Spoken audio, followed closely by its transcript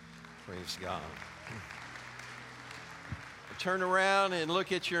Praise God. Turn around and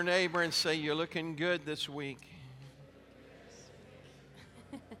look at your neighbor and say, you're looking good this week.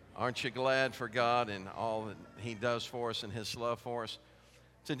 Aren't you glad for God and all that He does for us and His love for us?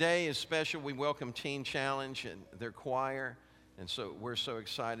 Today is special. We welcome Teen Challenge and their choir, and so we're so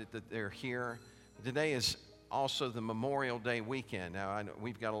excited that they're here. Today is also the Memorial Day weekend. Now, I know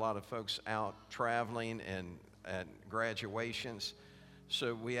we've got a lot of folks out traveling and at graduations,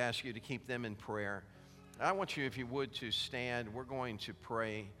 so we ask you to keep them in prayer. I want you, if you would, to stand. We're going to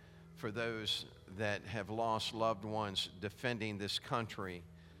pray for those that have lost loved ones defending this country,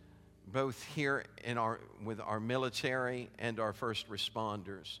 both here with our military and our first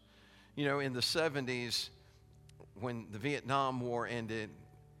responders. You know, in the 70s, when the Vietnam War ended,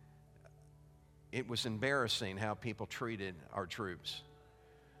 it was embarrassing how people treated our troops,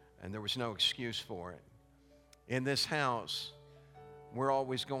 and there was no excuse for it. In this house, we're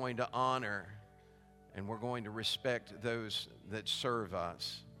always going to honor and we're going to respect those that serve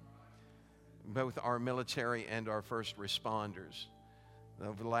us, both our military and our first responders.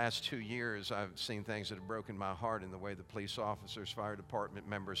 Over the last 2 years, I've seen things that have broken my heart in the way the police officers, fire department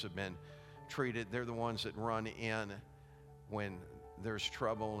members have been treated. They're the ones that run in when there's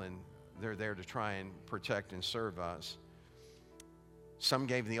trouble, and they're there to try and protect and serve us. Some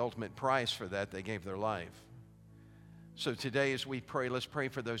gave the ultimate price for that. They gave their life. So today as we pray, let's pray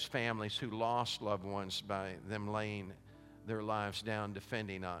for those families who lost loved ones by them laying their lives down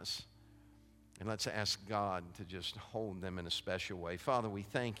defending us. And let's ask God to just hold them in a special way. Father, we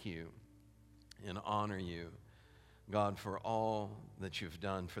thank you and honor you, God, for all that you've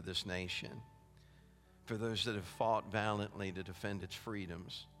done for this nation, for those that have fought valiantly to defend its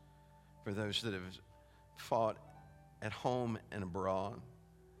freedoms, for those that have fought at home and abroad,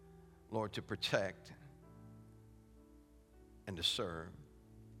 Lord, to protect and to serve.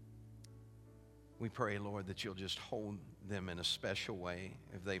 We pray, Lord, that you'll just hold them in a special way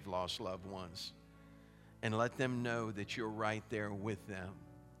if they've lost loved ones, and let them know that you're right there with them.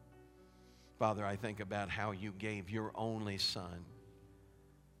 Father, I think about how you gave your only Son,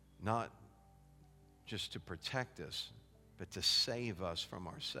 not just to protect us, but to save us from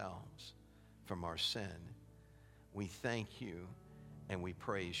ourselves, from our sin. We thank you and we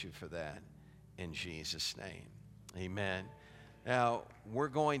praise you for that in Jesus' name. Amen. Now, we're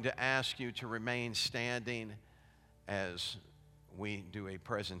going to ask you to remain standing as we do a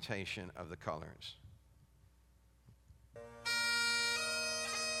presentation of the colors.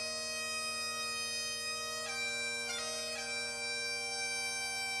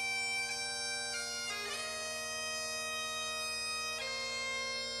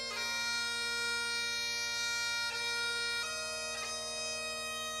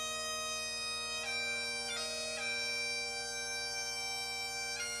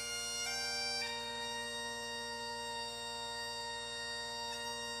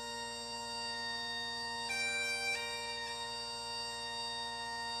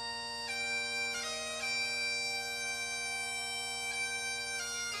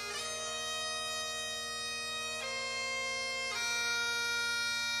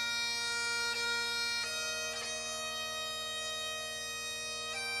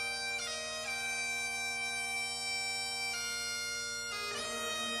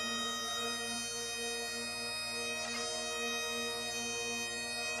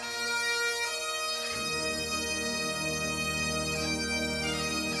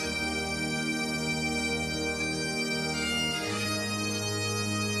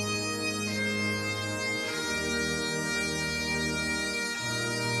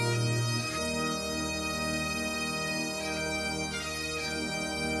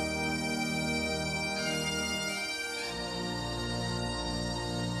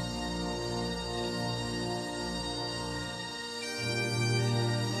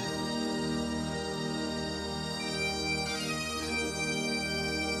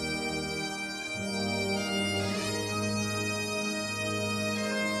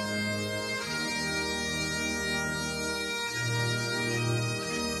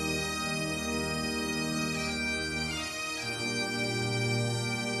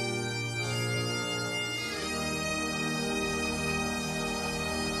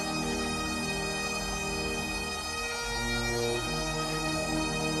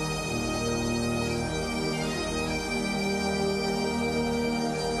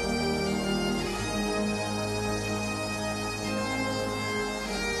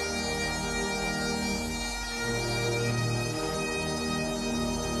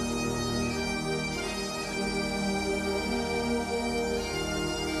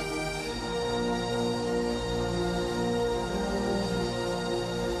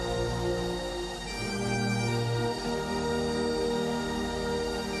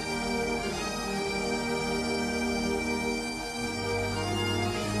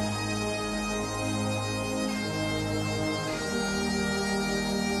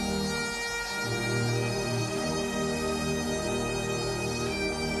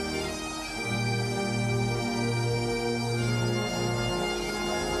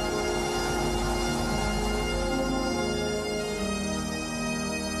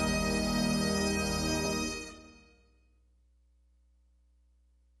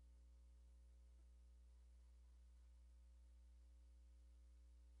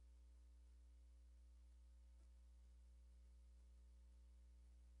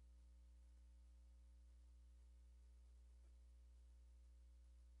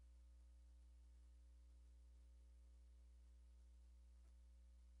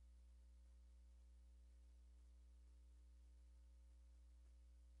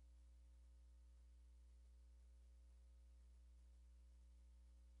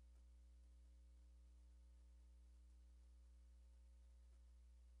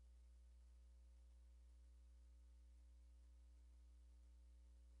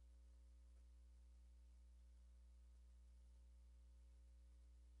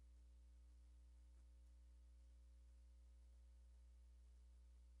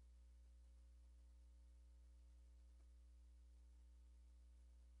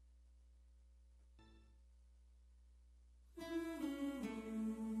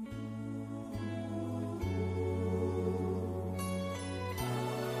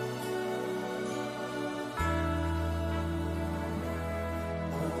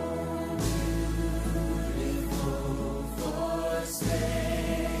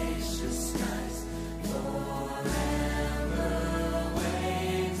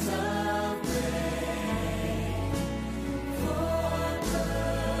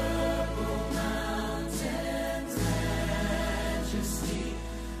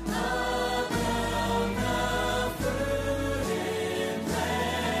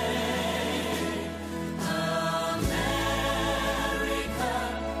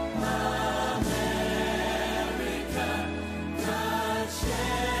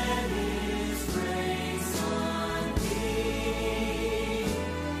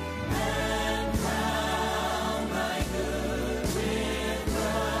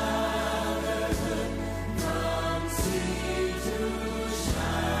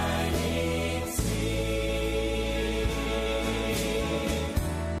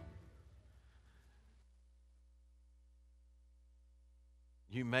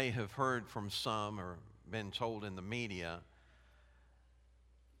 you may have heard from some or been told in the media,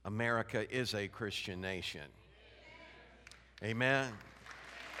 America is a Christian nation. Amen.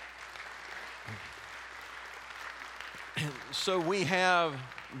 So we have,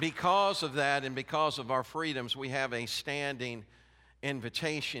 because of that and because of our freedoms, we have a standing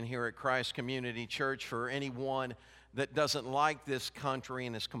invitation here at Christ Community Church for anyone that doesn't like this country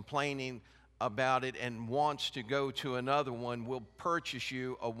and is complaining about it and wants to go to another one. We'll purchase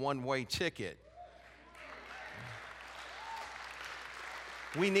you a one-way ticket.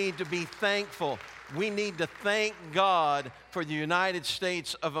 We need to be thankful. We need to thank God for the United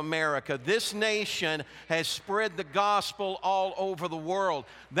States of America. This nation has spread the gospel all over the world.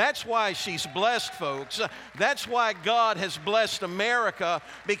 That's why she's blessed, folks. That's why God has blessed America,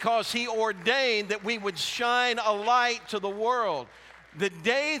 because He ordained that we would shine a light to the world. The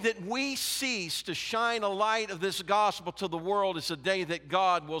day that we cease to shine a light of this gospel to the world is the day that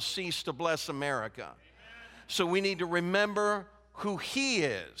God will cease to bless America. So we need to remember who He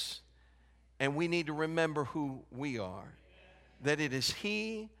is. And we need to remember who we are, that it is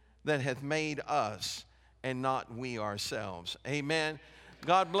He that hath made us and not we ourselves. Amen.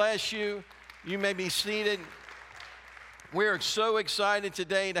 God bless you. You may be seated. We're so excited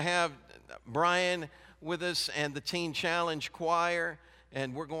today to have Brian with us and the Teen Challenge Choir,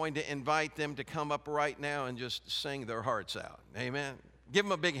 and we're going to invite them to come up right now and just sing their hearts out. Amen. Give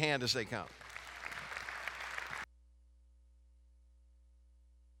them a big hand as they come.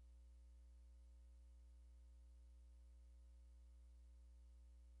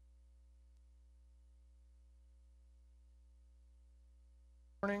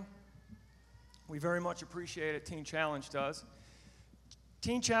 Morning. We very much appreciate it. Teen Challenge does.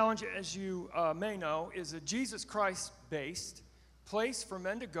 Teen Challenge, as you may know, is a Jesus Christ-based place for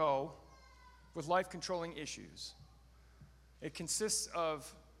men to go with life-controlling issues. It consists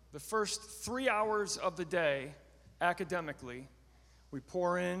of the first 3 hours of the day academically. We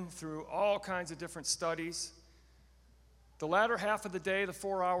pour in through all kinds of different studies. The latter half of the day, the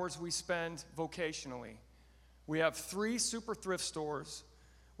 4 hours, we spend vocationally. We have 3 super thrift stores.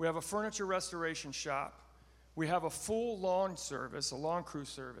 We have a furniture restoration shop. We have a full lawn service, a lawn crew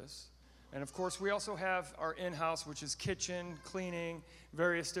service. And of course, we also have our in-house, which is kitchen, cleaning,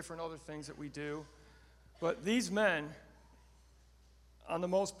 various different other things that we do. But these men, on the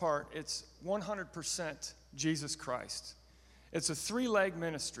most part, it's 100% Jesus Christ. It's a 3-leg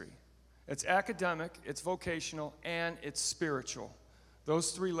ministry. It's academic, it's vocational, and it's spiritual.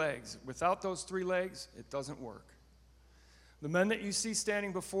 Those 3 legs. Without those 3 legs, it doesn't work. The men that you see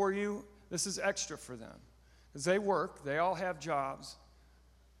standing before you, this is extra for them. Because they work, they all have jobs.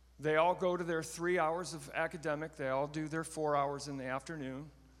 They all go to their 3 hours of academic. They all do their 4 hours in the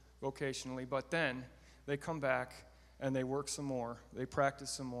afternoon, vocationally. But then they come back and they work some more. They practice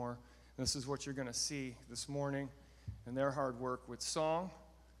some more. And this is what you're going to see this morning in their hard work with song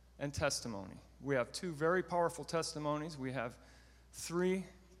and testimony. We have 2 very powerful testimonies. We have 3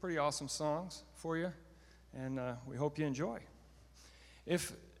 pretty awesome songs for you. And we hope you enjoy.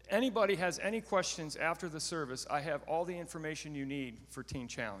 If anybody has any questions after the service, I have all the information you need for Teen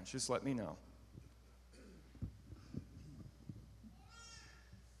Challenge. Just let me know.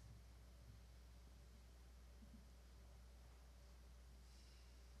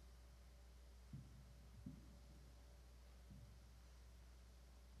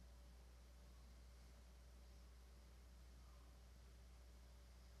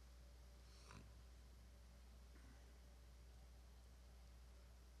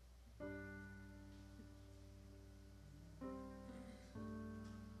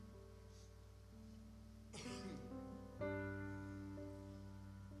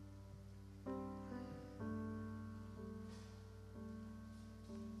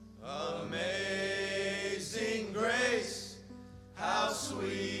 Amazing grace, how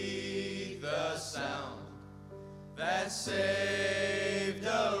sweet the sound that saved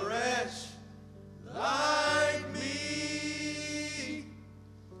a wretch like me.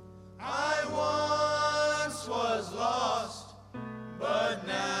 I once was lost, but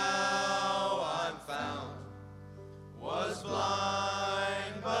now I'm found. Was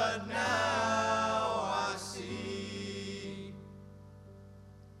blind, but now I see.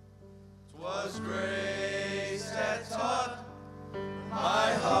 'Twas grace that taught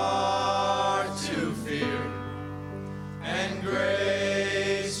my heart to fear, and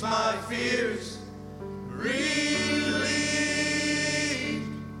grace my fears relieved.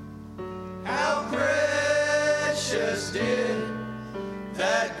 How precious did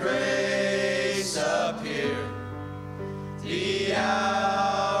that grace appear the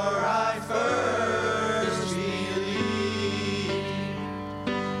hour I first believed.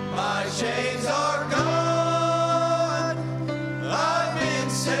 chains are gone. I've been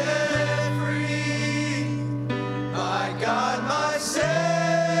set free. My God, my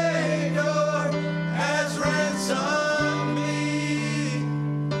Savior has ransomed me.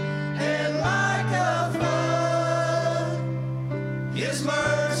 And like a flood, His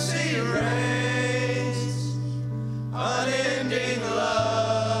mercy reigns. Unending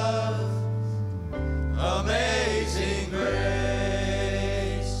love, amazing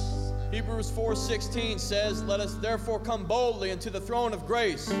grace. Hebrews 4:16 says, "Let us therefore come boldly into the throne of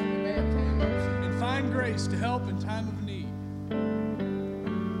grace." And find grace to help in time of need.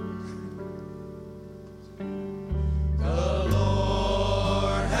 The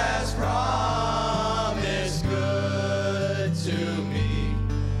Lord has promised good to me.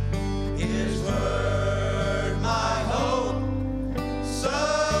 His word, my hope,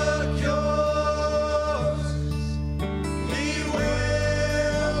 secures. He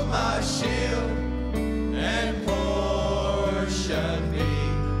will my shield and portion be,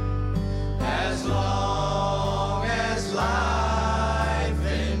 as long as life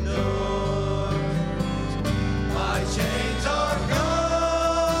endures. My chains are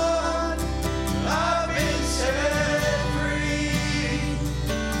gone. I've been set free.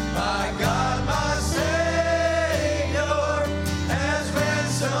 My God, my Savior has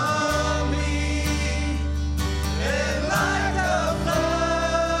ransomed me. And like a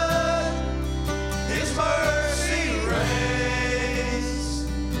flood, His mercy reigns.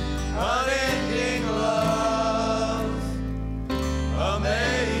 Unending love,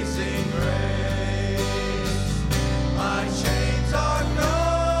 amazing grace. My chains are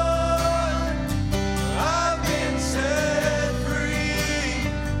gone. I've been set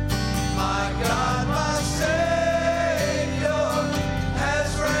free. My God, my Savior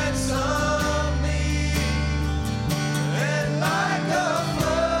has ransomed me. And like a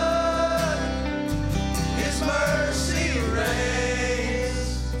flood, His mercy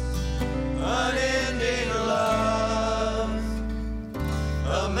reigns. Unending love,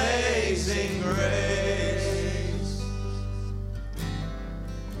 amazing grace.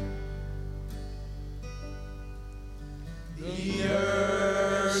 The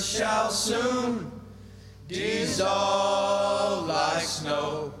earth shall soon dissolve like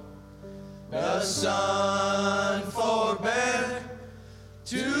snow. The sun forbear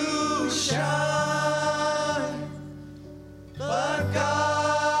to shine. But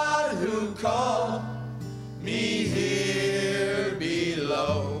God, who called me here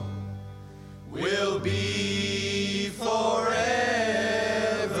below, will be forever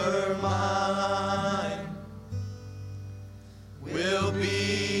mine. Will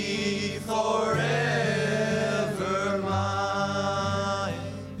be forever mine.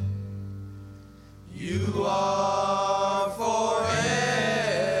 You are forever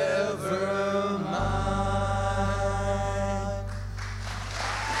mine.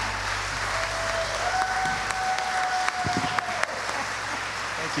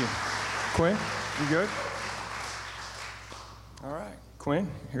 Thank you. Quinn, you good? All right, Quinn,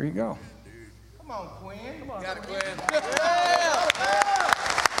 here you go. Come on, Quinn. Come on. Got it, Glenn.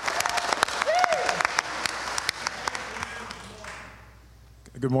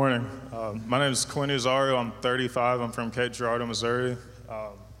 Good morning. My name is Quinn Uzario. I'm 35. I'm from Cape Girardeau, Missouri.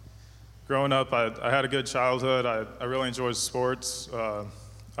 Growing up, I had a good childhood. I really enjoyed sports. I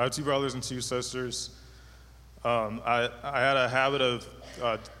have 2 brothers and 2 sisters. I had a habit of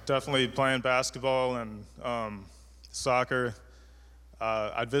definitely playing basketball and soccer.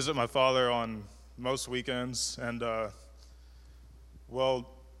 I'd visit my father on most weekends, and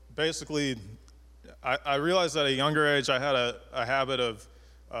basically, I realized at a younger age I had a habit of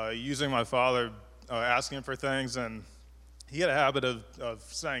using my father, asking for things, and he had a habit of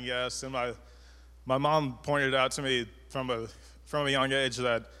saying yes. And my mom pointed out to me from a young age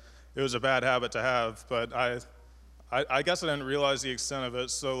that it was a bad habit to have, but I guess I didn't realize the extent of it.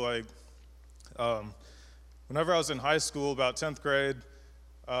 So whenever I was in high school, about 10th grade,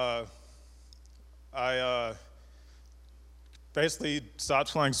 I basically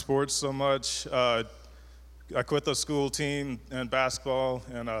stopped playing sports so much. I quit the school team in basketball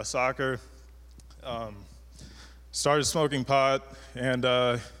and soccer. Started smoking pot, and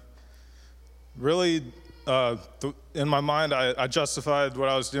really, in my mind, I justified what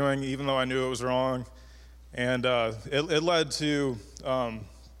I was doing, even though I knew it was wrong. And it led to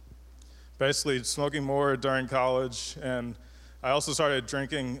basically smoking more during college, and I also started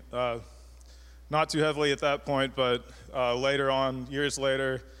drinking, not too heavily at that point, but later on, years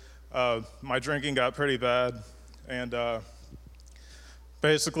later, my drinking got pretty bad, and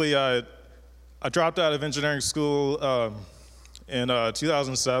basically I dropped out of engineering school in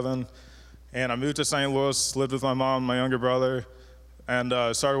 2007, and I moved to St. Louis, lived with my mom and my younger brother, and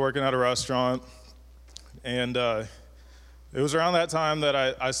started working at a restaurant. And it was around that time that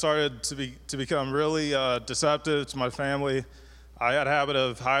I started to become really deceptive to my family. I had a habit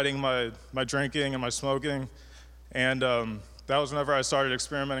of hiding my drinking and my smoking, and that was whenever I started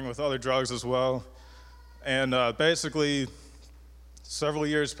experimenting with other drugs as well. And basically, several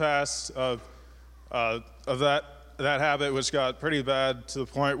years passed of that habit, which got pretty bad to the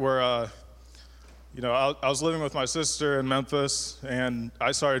point where I was living with my sister in Memphis, and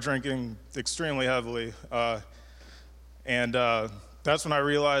I started drinking extremely heavily. And that's when I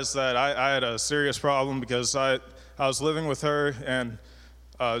realized that I had a serious problem, because I was living with her, and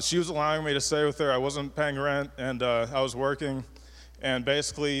she was allowing me to stay with her. I wasn't paying rent, and I was working, and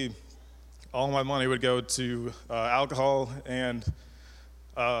basically all my money would go to alcohol, and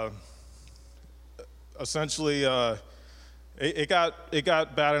essentially it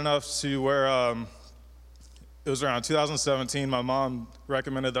got bad enough to where it was around 2017. My mom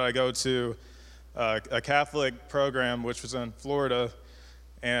recommended that I go to a Catholic program, which was in Florida,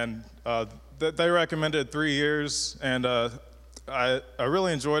 and they recommended 3 years, and I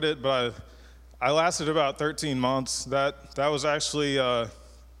really enjoyed it, but I lasted about 13 months. That was actually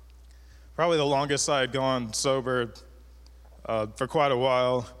probably the longest I had gone sober for quite a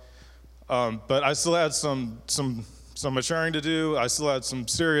while. But I still had some maturing to do. I still had some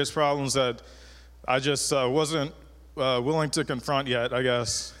serious problems that I just wasn't willing to confront yet, I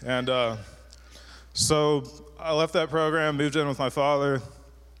guess. And so I left that program, moved in with my father,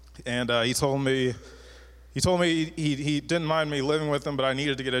 and he told me he didn't mind me living with him, but I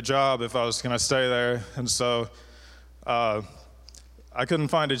needed to get a job if I was going to stay there. And so I couldn't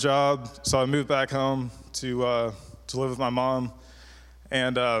find a job, so I moved back home to live with my mom.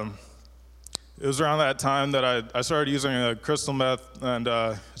 And it was around that time that I started using a crystal meth, and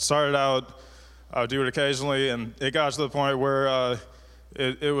started out, I would do it occasionally, and it got to the point where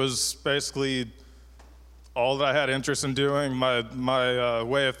it was basically all that I had interest in doing. My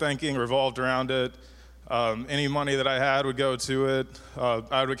way of thinking revolved around it. Any money that I had would go to it.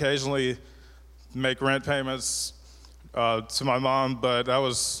 I would occasionally make rent payments to my mom, but that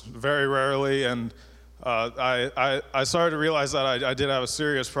was very rarely, and I started to realize that I did have a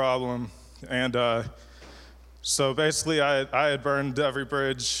serious problem. And so basically I had burned every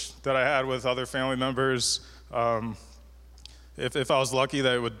bridge that I had with other family members. If I was lucky,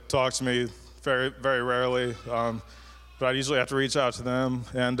 they would talk to me very, very rarely, but I'd usually have to reach out to them.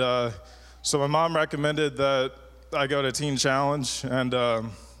 And so my mom recommended that I go to Teen Challenge, and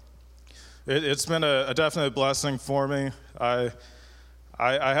it's been a definite blessing for me. I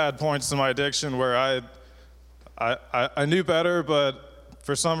had points in my addiction where I knew better, but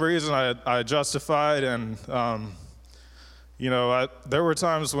for some reason I justified, and there were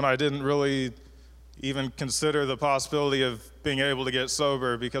times when I didn't really even consider the possibility of being able to get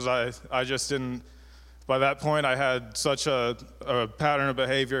sober, because I just didn't. By that point, I had such a pattern of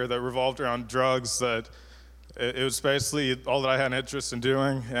behavior that revolved around drugs that it was basically all that I had an interest in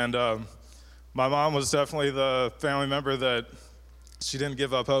doing. And my mom was definitely the family member that she didn't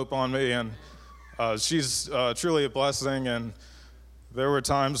give up hope on me, and she's truly a blessing. And there were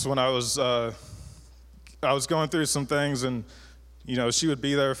times when I was going through some things, and she would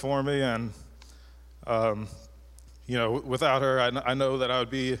be there for me, and without her, I know that I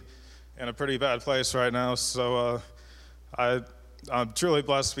would be in a pretty bad place right now. So I'm truly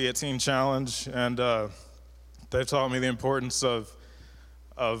blessed to be at Teen Challenge, and they've taught me the importance of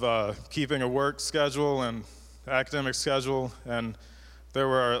keeping a work schedule and academic schedule. And there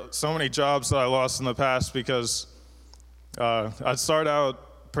were so many jobs that I lost in the past because I'd start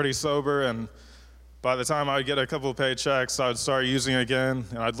out pretty sober, and by the time I'd get a couple of paychecks, I'd start using again,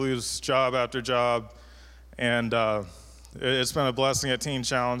 and I'd lose job after job. And it's been a blessing at Teen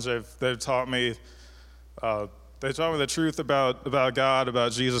Challenge. They've taught me the truth about God,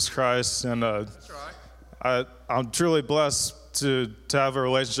 about Jesus Christ, and That's right. I'm truly blessed to have a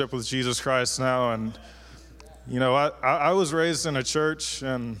relationship with Jesus Christ now. And I was raised in a church,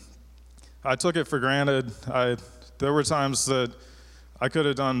 and I took it for granted. There were times that I could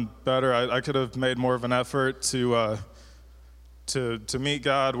have done better. I could have made more of an effort to meet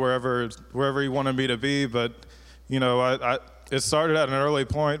God wherever He wanted me to be. But it started at an early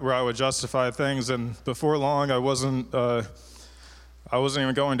point where I would justify things, and before long, I wasn't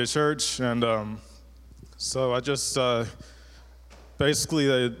even going to church. And so I just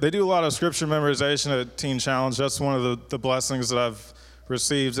basically they do a lot of scripture memorization at Teen Challenge. That's one of the blessings that I've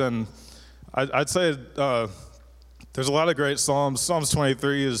received, and I'd say. There's a lot of great Psalms. Psalms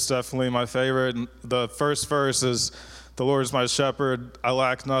 23 is definitely my favorite. And the first verse is, the Lord is my shepherd, I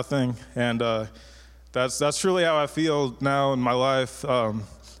lack nothing. And that's truly how I feel now in my life.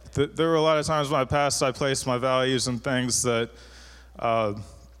 There were a lot of times in my past I placed my values in things that,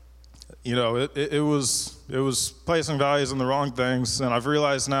 it was placing values in the wrong things. And I've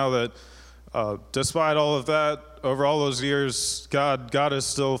realized now that despite all of that, over all those years, God is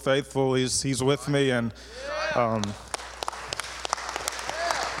still faithful. He's with me, and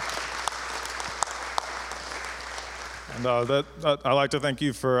I'd like to thank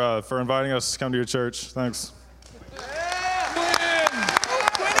you for inviting us to come to your church. Thanks.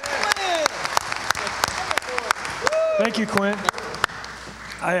 Thank you, Quinn.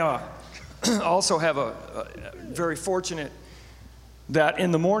 I also have a very fortunate that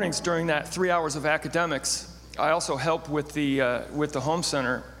in the mornings during that 3 hours of academics, I also help with the home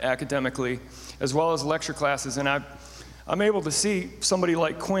center academically, as well as lecture classes. And I'm able to see somebody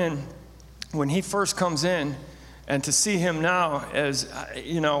like Quinn when he first comes in, and to see him now as,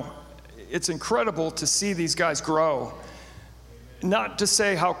 it's incredible to see these guys grow. Not to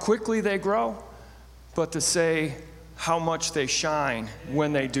say how quickly they grow, but to say how much they shine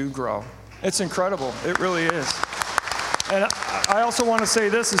when they do grow. It's incredible. It really is. And I also want to say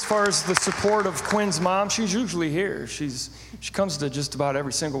this as far as the support of Quinn's mom. She's usually here. She comes to just about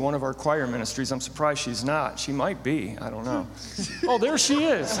every single one of our choir ministries. I'm surprised she's not. She might be. I don't know. Oh, there she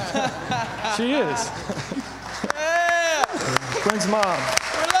is. She is. Yeah. Quinn's mom.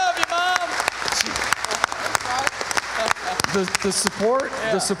 We love you, Mom.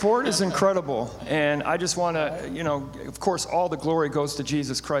 The support is incredible. And I just want to, of course, all the glory goes to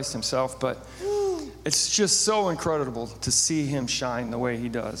Jesus Christ himself, but it's just so incredible to see him shine the way he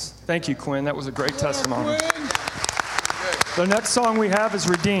does. Thank you, Quinn. That was a great testimony. The next song we have is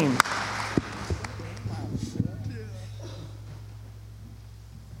Redeemed.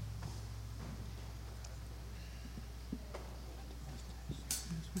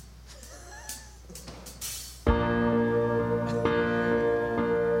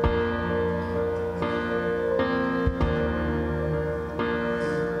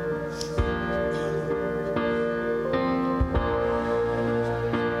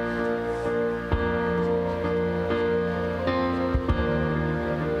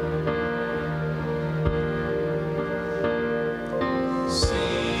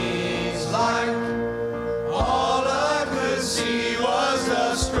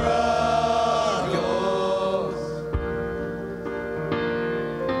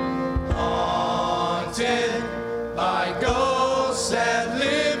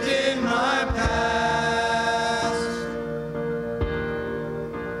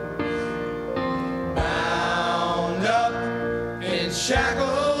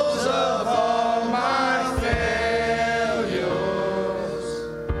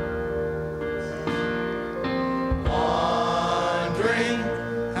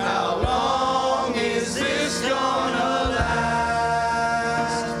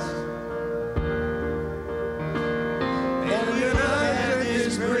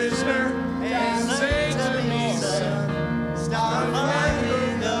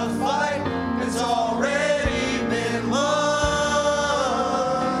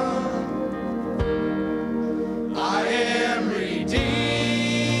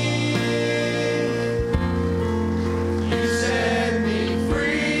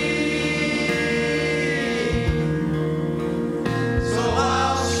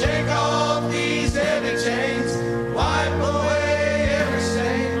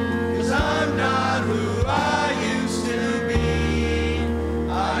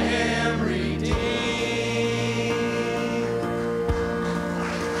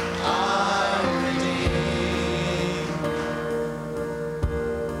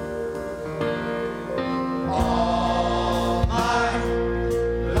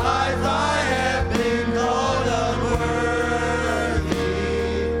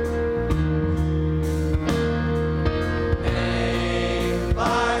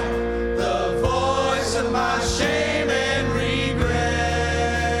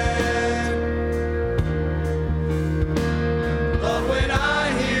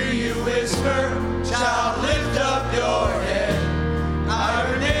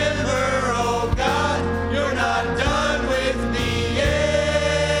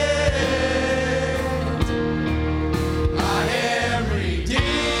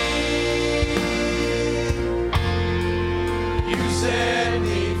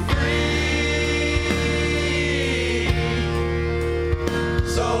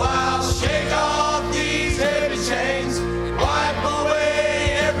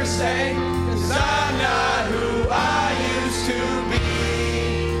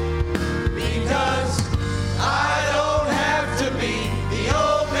 Because I don't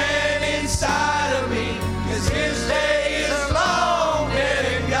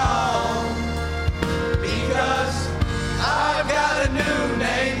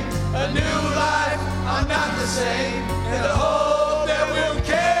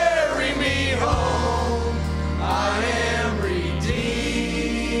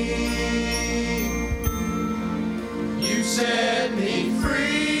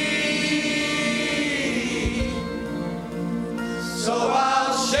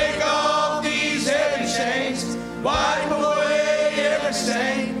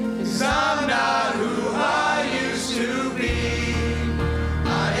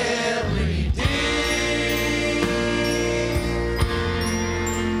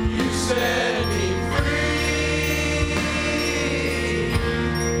set me free.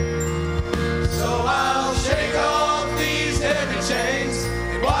 So I'll shake off these heavy chains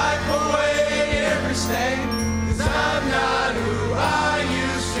and wipe away every stain, 'cause I'm not who I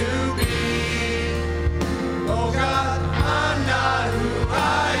used to be. Oh God, I'm not who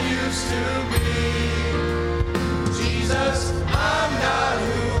I used to be. Jesus, I'm not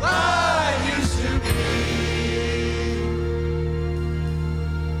who I used to be.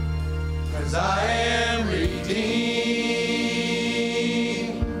 'Cause I am redeemed.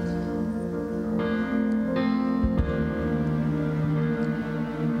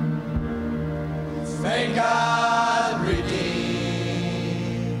 Thank God, redeemed.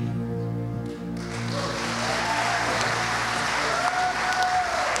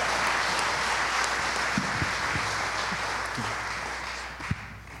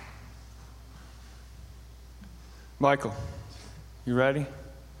 Michael, you ready?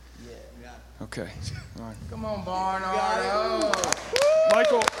 Okay. All right. Come on, Barnard.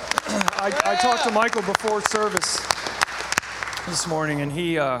 Michael, I talked to Michael before service this morning, and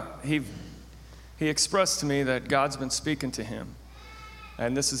he expressed to me that God's been speaking to him,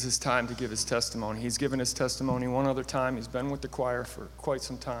 and this is his time to give his testimony. He's given his testimony one other time. He's been with the choir for quite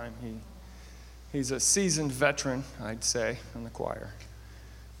some time. He's a seasoned veteran, I'd say, in the choir,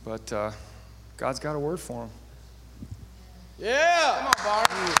 but God's got a word for him. Yeah. Come on,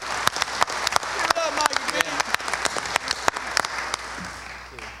 Barnard. Give it up, Mikey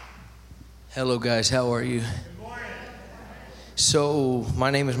B. Hello guys, how are you? Good morning. So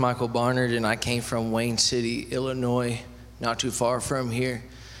my name is Michael Barnard and I came from Wayne City, Illinois, not too far from here.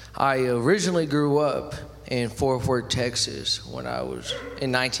 I originally grew up in Fort Worth, Texas when I was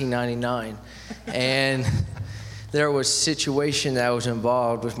in 1999, and there was a situation that was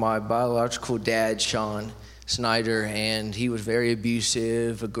involved with my biological dad, Sean Snyder, and he was very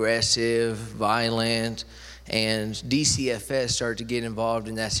abusive, aggressive, violent, and DCFS started to get involved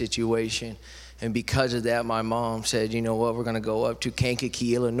in that situation. And because of that, my mom said, you know what, we're going to go up to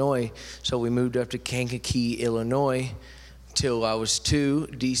Kankakee, Illinois. So we moved up to Kankakee, Illinois till I was 2.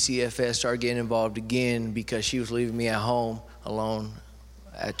 DCFS started getting involved again because she was leaving me at home alone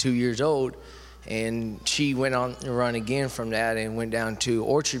at 2 years old. And she went on the run again from that and went down to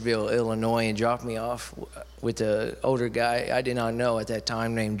Orchardville, Illinois, and dropped me off with an older guy I did not know at that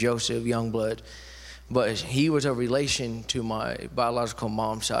time named Joseph Youngblood. But he was a relation to my biological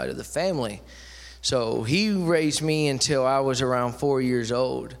mom's side of the family. So he raised me until I was around 4 years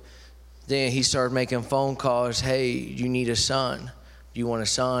old. Then he started making phone calls, hey, you need a son. Do you want a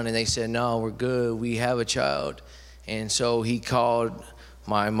son? And they said, no, we're good. We have a child. And so he called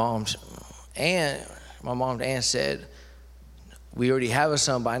my mom's aunt. My mom's aunt said, we already have a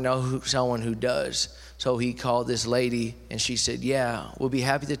son, but I know someone who does. So he called this lady, and she said, yeah, we'll be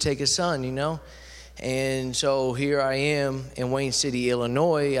happy to take a son, you know? And so here I am in Wayne City,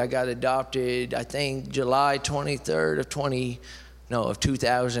 Illinois. I got adopted, I think, July 23rd of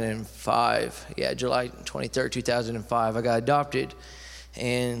 2005. Yeah, July 23rd, 2005. I got adopted,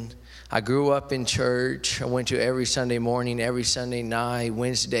 and I grew up in church. I went to every Sunday morning, every Sunday night,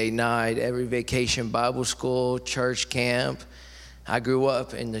 Wednesday night, every vacation Bible school, church camp. I grew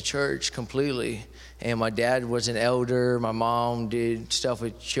up in the church completely. And my dad was an elder. My mom did stuff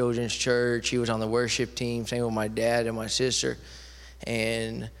with children's church. He was on the worship team, same with my dad and my sister.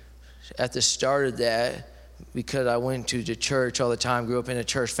 And at the start of that, because I went to the church all the time, grew up in a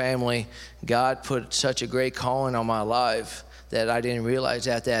church family, God put such a great calling on my life that I didn't realize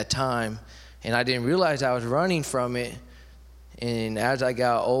at that time. And I didn't realize I was running from it. And as I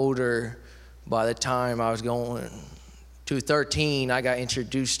got older, by the time I was going to 13, I got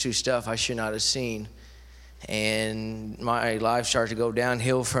introduced to stuff I should not have seen. And my life started to go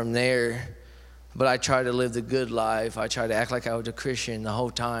downhill from there. But I tried to live the good life. I tried to act like I was a Christian the whole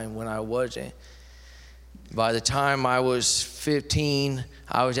time when I wasn't. By the time I was 15,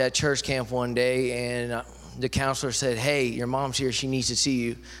 I was at church camp one day, and the counselor said, hey, your mom's here, she needs to see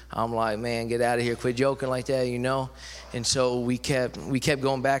you. I'm like, man, get out of here, quit joking like that, you know? And so we kept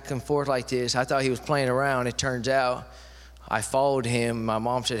going back and forth like this. I thought he was playing around. It turns out I followed him. My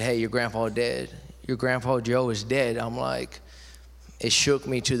mom said, hey, your grandpa dead. Your grandpa Joe is dead. I'm like, it shook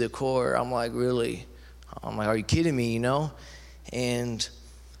me to the core. I'm like, really? I'm like, are you kidding me, you know? And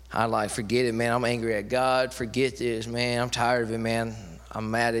I like, forget it, man. I'm angry at God. Forget this, man. I'm tired of it, man. I'm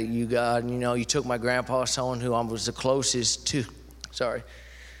mad at you, God. You know, you took my grandpa, someone who I was the closest to,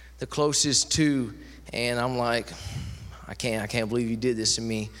 and I'm like, I can't believe you did this to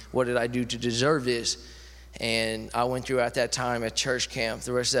me. What did I do to deserve this? And I went through at that time at church camp,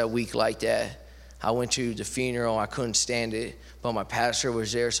 the rest of that week like that. I went to the funeral. I couldn't stand it, but my pastor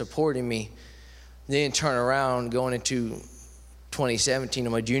was there supporting me. Then turn around, going into 2017,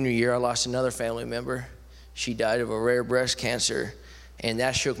 in my junior year, I lost another family member. She died of a rare breast cancer, and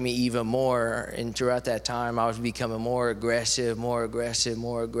that shook me even more. And throughout that time, I was becoming more aggressive,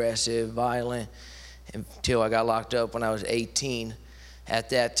 violent, until I got locked up when I was 18.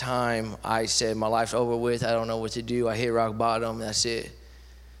 At that time, I said, my life's over with. I don't know what to do. I hit rock bottom. That's it.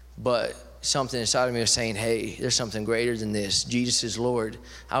 But something inside of me was saying, hey, there's something greater than this. Jesus is Lord.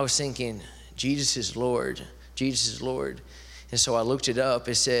 I was thinking, Jesus is Lord. Jesus is Lord. And so I looked it up.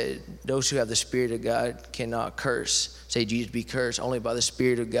 It said, those who have the Spirit of God cannot curse. Say, Jesus be cursed. Only by the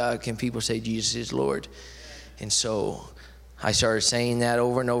Spirit of God can people say Jesus is Lord. And so I started saying that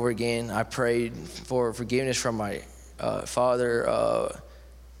over and over again. I prayed for forgiveness from my father, a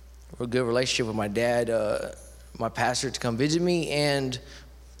good relationship with my dad, my pastor to come visit me, and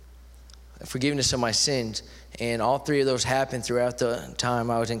forgiveness of my sins. And all three of those happened throughout the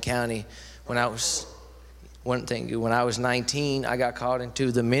time I was in county. When I was 19, I got called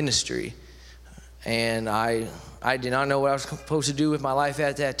into the ministry. And I did not know what I was supposed to do with my life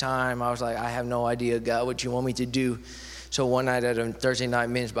at that time. I was like, I have no idea, God, what you want me to do. So one night at a Thursday night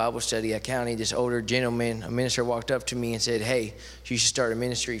men's Bible study at county, this older gentleman, a minister, walked up to me and said, hey, you should start a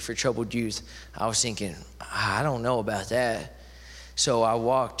ministry for troubled youth. I was thinking, I don't know about that. So I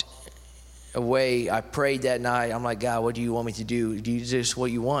walked away. I prayed that night. I'm like, God, what do you want me to do? Do you just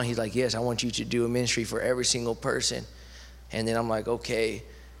what you want? He's like, yes, I want you to do a ministry for every single person. And then I'm like, okay.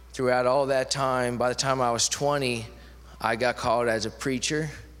 Throughout all that time, by the time I was 20, I got called as a preacher.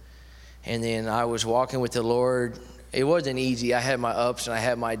 And then I was walking with the Lord. It wasn't easy. I had my ups and I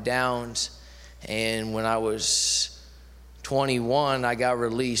had my downs. And when I was 21, I got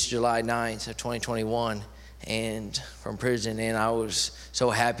released July 9th of 2021 and from prison. And I was so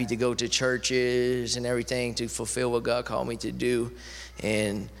happy to go to churches and everything to fulfill what God called me to do.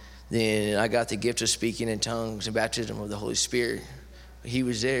 And then I got the gift of speaking in tongues and baptism of the Holy Spirit. He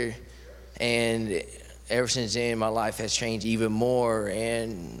was there. And ever since then, my life has changed even more.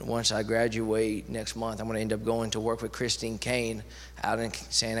 And once I graduate next month, I'm going to end up going to work with Christine Kane out in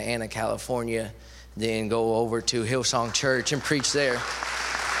Santa Ana, California, then go over to Hillsong Church and preach there.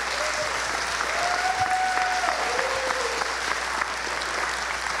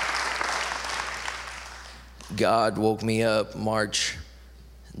 God woke me up March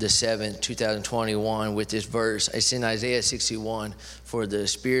the 7th, 2021 with this verse. It's in Isaiah 61. For the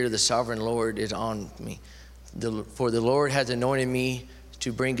Spirit of the Sovereign Lord is on me. For the Lord has anointed me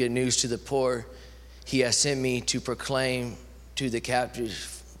to bring good news to the poor. He has sent me to proclaim to the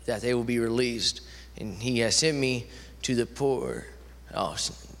captives that they will be released. And he has sent me to the poor. Oh,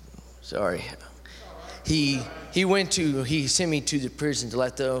 sorry. He sent me to the prison to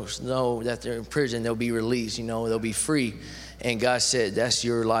let those know that they're in prison, they'll be released, they'll be free. And God said, that's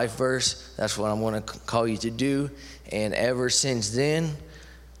your life verse. That's what I'm going to call you to do. And ever since then,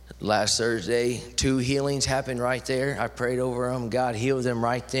 last Thursday, 2 healings happened right there. I prayed over them. God healed them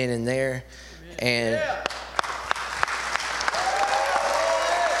right then and there. And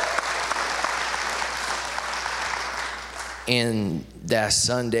and that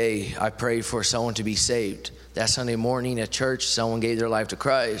Sunday, I prayed for someone to be saved. That Sunday morning at church, someone gave their life to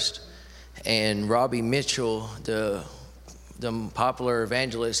Christ. And Robbie Mitchell, the popular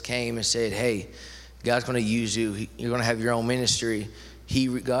evangelist, came and said, hey, God's going to use you. You're going to have your own ministry.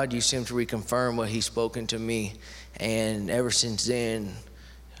 God used him to reconfirm what he's spoken to me. And ever since then,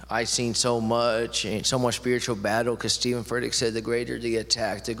 I've seen so much spiritual battle, because Stephen Furtick said the greater the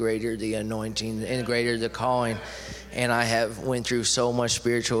attack, the greater the anointing, and the greater the calling. And I have went through so much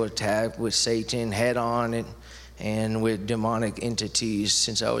spiritual attack with Satan head on and with demonic entities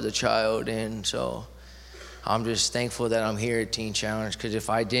since I was a child. And so I'm just thankful that I'm here at Teen Challenge, because if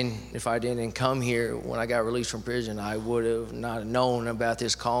I didn't come here when I got released from prison, I would have not known about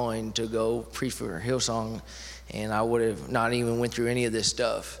this calling to go preach for Hillsong, and I would have not even went through any of this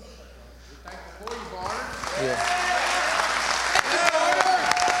stuff. Yeah.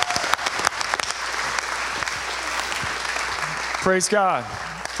 Praise God.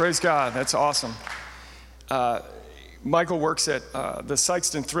 Praise God. That's awesome. Michael works at the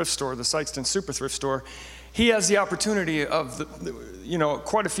Sykeston thrift store, the Sykeston Super Thrift Store. He has the opportunity of,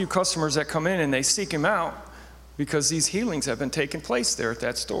 quite a few customers that come in and they seek him out because these healings have been taking place there at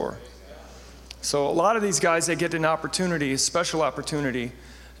that store. So a lot of these guys, they get an opportunity, a special opportunity.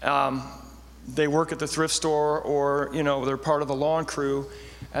 They work at the thrift store, or, they're part of the lawn crew,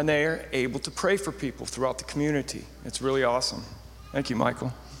 and they're able to pray for people throughout the community. It's really awesome. Thank you,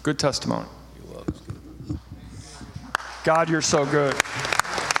 Michael. Good testimony. You're welcome. God, you're so good.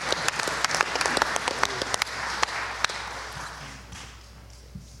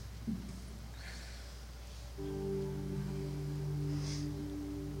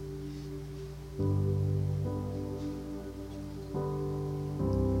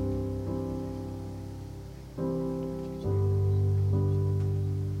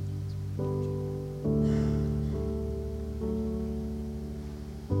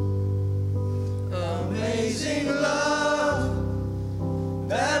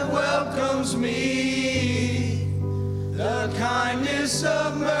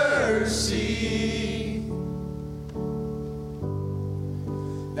 mercy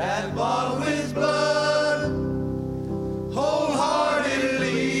that bought with blood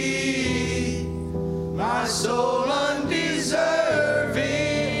wholeheartedly my soul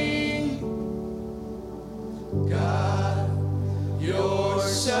undeserving. God, you're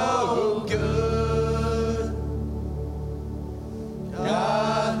so good.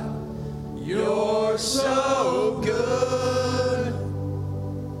 God, you're so good.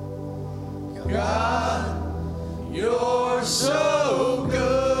 God, you're so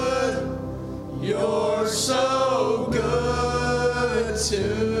good. You're so good to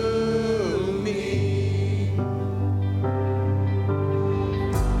me.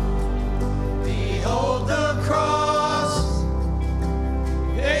 Behold the cross,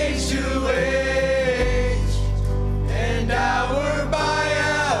 age to age, and hour by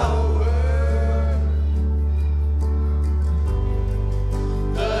hour.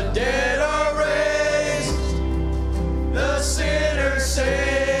 The dead are raised, the sinner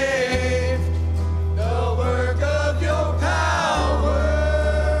saved, the work of your power.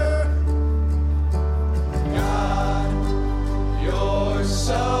 God, you're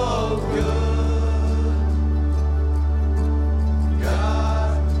so good.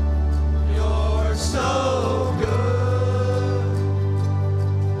 God, you're so good.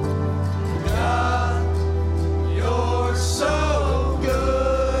 God, you're so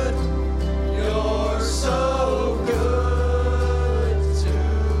good. You're so good to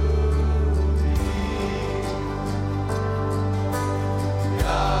me.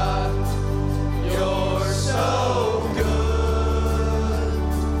 God, you're so good.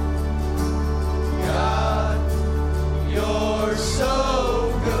 God, you're so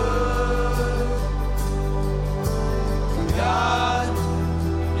good. God,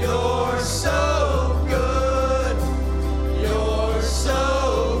 you're so good. You're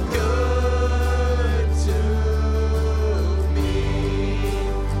so good to me.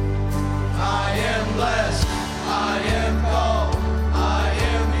 I am blessed. I am called. I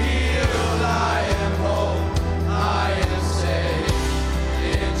am healed. I am whole. I am saved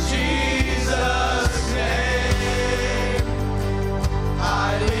in Jesus' name.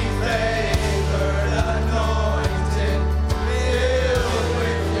 Highly favored, anointed, filled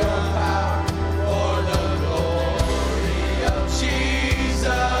with your power for the glory of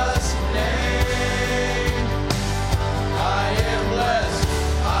Jesus' name. I am blessed.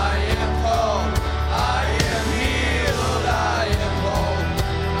 I am called. I am healed. I am whole.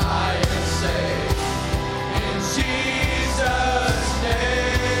 I am saved in Jesus'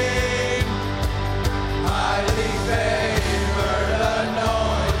 name. Highly favored,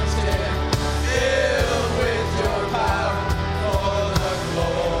 anointed, filled with your power for the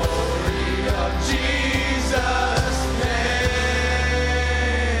glory of Jesus' name.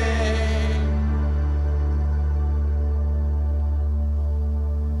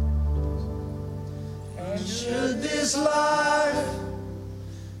 And should this life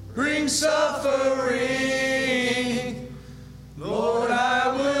bring suffering, Lord,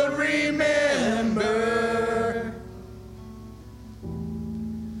 I would remember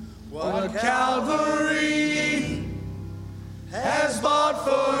what Calvary has bought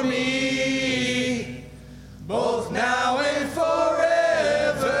for me, both now and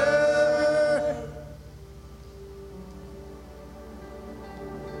forever.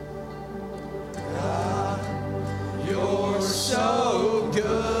 God, you're so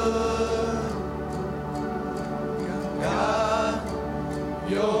good. God,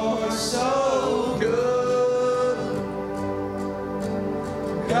 you're so good.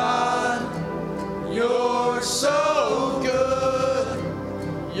 God, you're so good.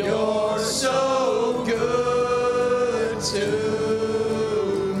 You're so good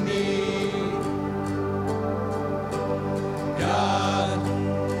to me. God,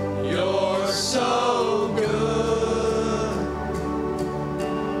 you're so good.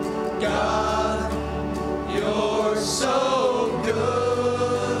 God, you're so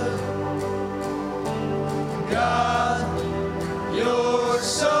good.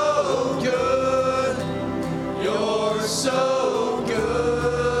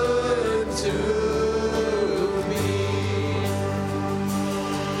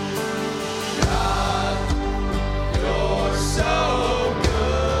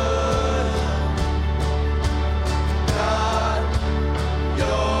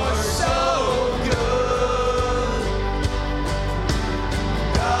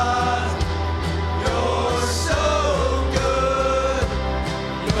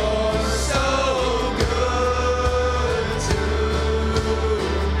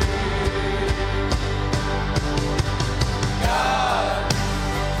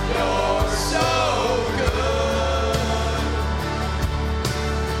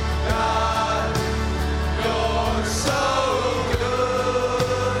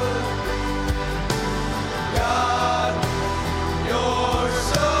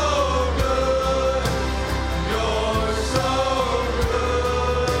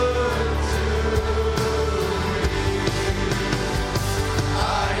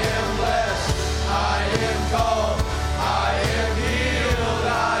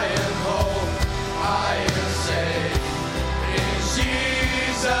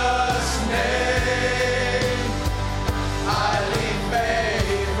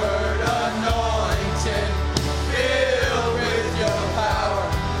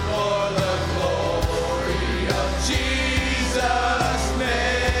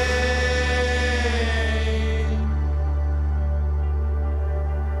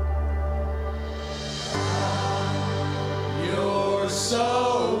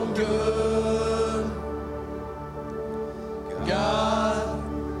 good. God,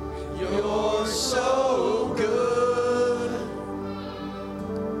 you're so good.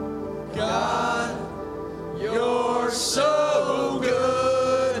 God, you're so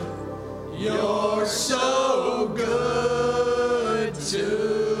good. You're so good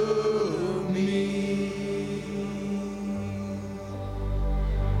to me.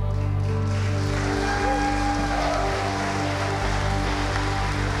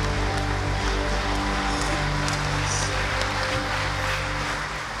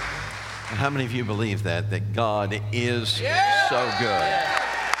 How many of you believe that God is so good?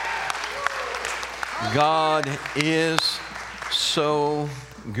 God is so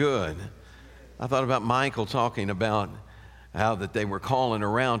good. I thought about Michael talking about how that they were calling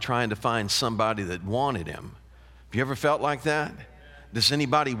around trying to find somebody that wanted him. Have you ever felt like that? Does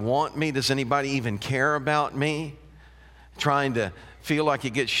anybody want me? Does anybody even care about me? Trying to feel like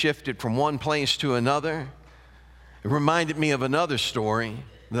you get shifted from one place to another. It reminded me of another story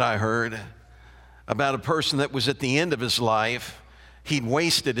that I heard about a person that was at the end of his life. He'd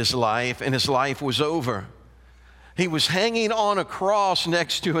wasted his life and his life was over. He was hanging on a cross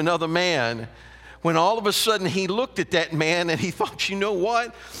next to another man when all of a sudden he looked at that man and he thought, you know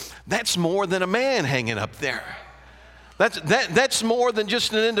what? That's more than a man hanging up there. That's more than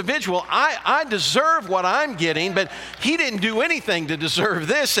just an individual. I deserve what I'm getting, but he didn't do anything to deserve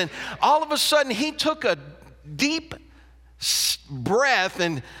this. And all of a sudden he took a deep breath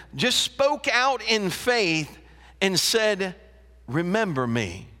and just spoke out in faith and said, remember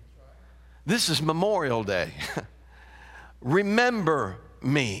me. This is Memorial Day. Remember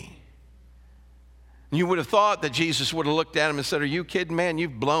me. You would have thought that Jesus would have looked at him and said, are you kidding, man?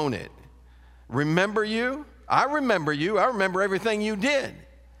 You've blown it. Remember you? I remember you. I remember everything you did.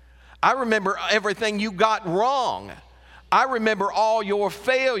 I remember everything you got wrong. I remember all your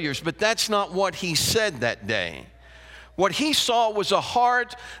failures, but that's not what he said that day. What he saw was a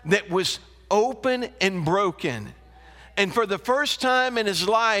heart that was open and broken. And for the first time in his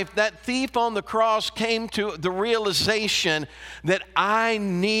life, that thief on the cross came to the realization that I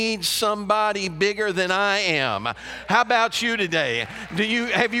need somebody bigger than I am. How about you today?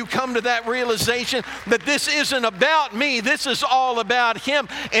 Have you come to that realization that this isn't about me, this is all about him,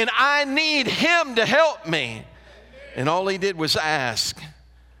 and I need him to help me? And all he did was ask,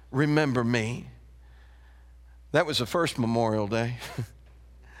 remember me. That was the first Memorial Day.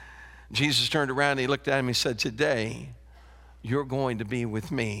 Jesus turned around and he looked at him and he said, today, you're going to be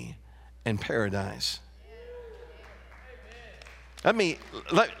with me in paradise. Let me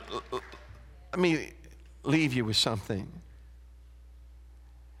leave you with something.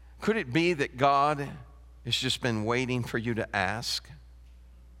 Could it be that God has just been waiting for you to ask?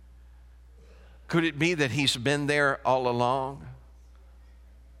 Could it be that he's been there all along?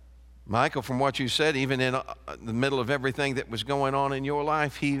 Michael, from what you said, even in the middle of everything that was going on in your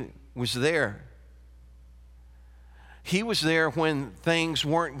life, he was there. He was there when things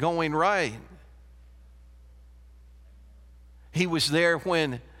weren't going right. He was there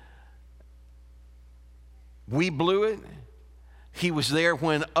when we blew it. He was there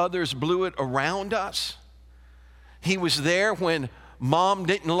when others blew it around us. He was there when Mom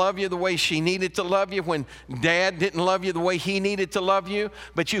didn't love you the way she needed to love you, when Dad didn't love you the way he needed to love you.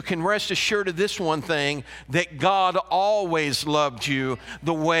 But you can rest assured of this one thing, that God always loved you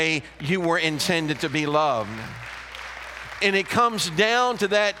the way you were intended to be loved. And it comes down to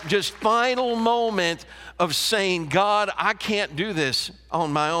that just final moment of saying, God, I can't do this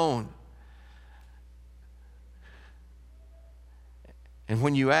on my own. And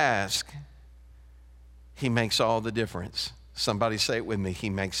when you ask, he makes all the difference. Somebody say it with me,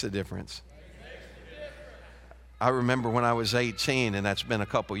 he makes a difference. I remember when I was 18, and that's been a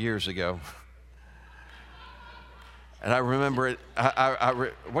couple years ago. And I remember it,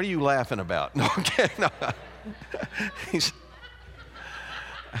 what are you laughing about? No, okay, no.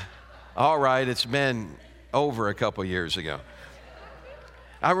 All right, it's been over a couple years ago.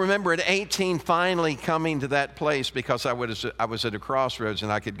 I remember at 18 finally coming to that place because I was at a crossroads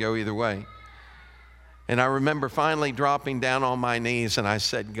and I could go either way. And I remember finally dropping down on my knees and I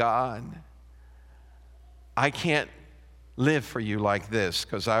said, God, I can't live for you like this,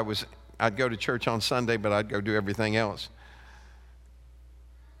 because I'd go to church on Sunday, but I'd go do everything else.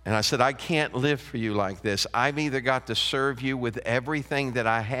 And I said, I can't live for you like this. I've either got to serve you with everything that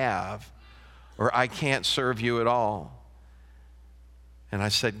I have, or I can't serve you at all. And I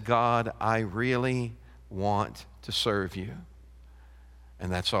said, God, I really want to serve you.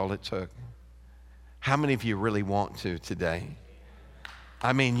 And that's all it took. How many of you really want to today?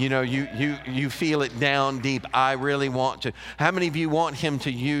 I mean, you know, you feel it down deep. I really want to. How many of you want him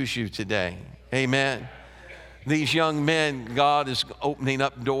to use you today? Amen. These young men, God is opening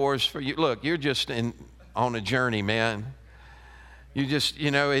up doors for you. Look, you're just on a journey, man. You just,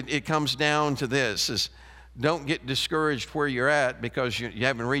 you know, it comes down to this, is don't get discouraged where you're at because you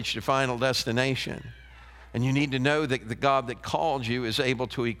haven't reached your final destination. And you need to know that the God that called you is able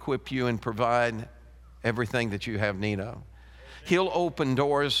to equip you and provide everything that you have need of. He'll open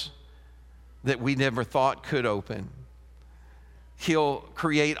doors that we never thought could open. He'll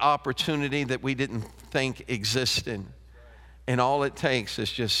create opportunity that we didn't think existed. And all it takes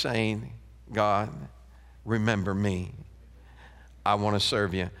is just saying, God, remember me. I want to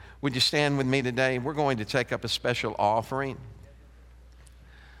serve you. Would you stand with me today? We're going to take up a special offering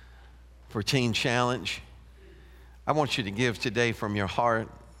for Teen Challenge. I want you to give today from your heart.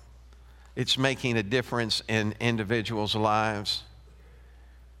 It's making a difference in individuals' lives.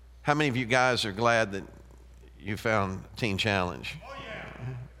 How many of you guys are glad that you found Teen Challenge? Oh, yeah.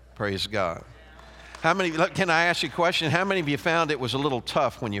 Praise God. How many, can I ask you a question? How many of you found it was a little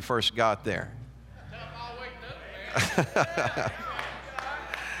tough when you first got there?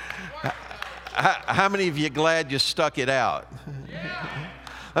 How many of you glad you stuck it out?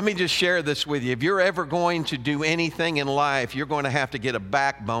 Let me just share this with you. If you're ever going to do anything in life, you're going to have to get a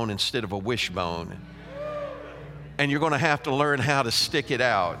backbone instead of a wishbone. And you're going to have to learn how to stick it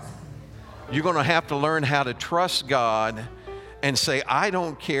out. You're going to have to learn how to trust God and say, I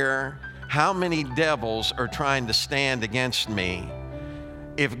don't care how many devils are trying to stand against me.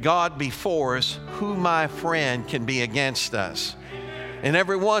 If God be for us, who, my friend, can be against us? And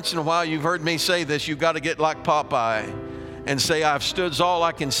every once in a while, you've heard me say this, you've got to get like Popeye and say, I've stood all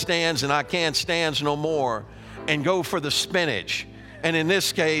I can stands and I can't stands no more, and go for the spinach. And in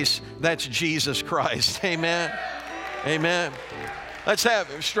this case, that's Jesus Christ. Amen. Amen. Let's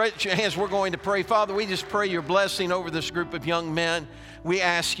stretch your hands. We're going to pray. Father, we just pray your blessing over this group of young men. We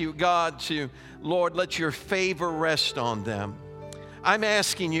ask you, God, to, Lord, let your favor rest on them. I'm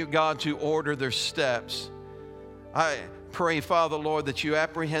asking you, God, to order their steps. I pray, Father, Lord, that you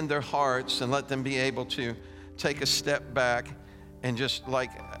apprehend their hearts and let them be able to take a step back and just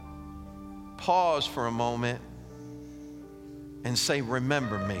like pause for a moment and say,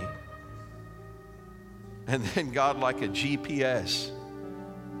 remember me. And then God, like a GPS,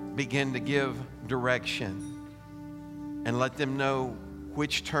 begin to give direction and let them know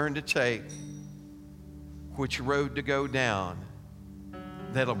which turn to take, which road to go down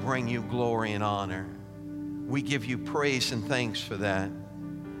that'll bring you glory and honor. We give you praise and thanks for that.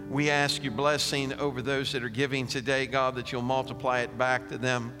 We ask your blessing over those that are giving today, God, that you'll multiply it back to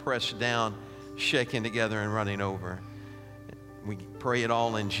them, pressed down, shaken together, and running over. We pray it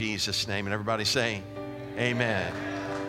all in Jesus' name. And everybody say, amen.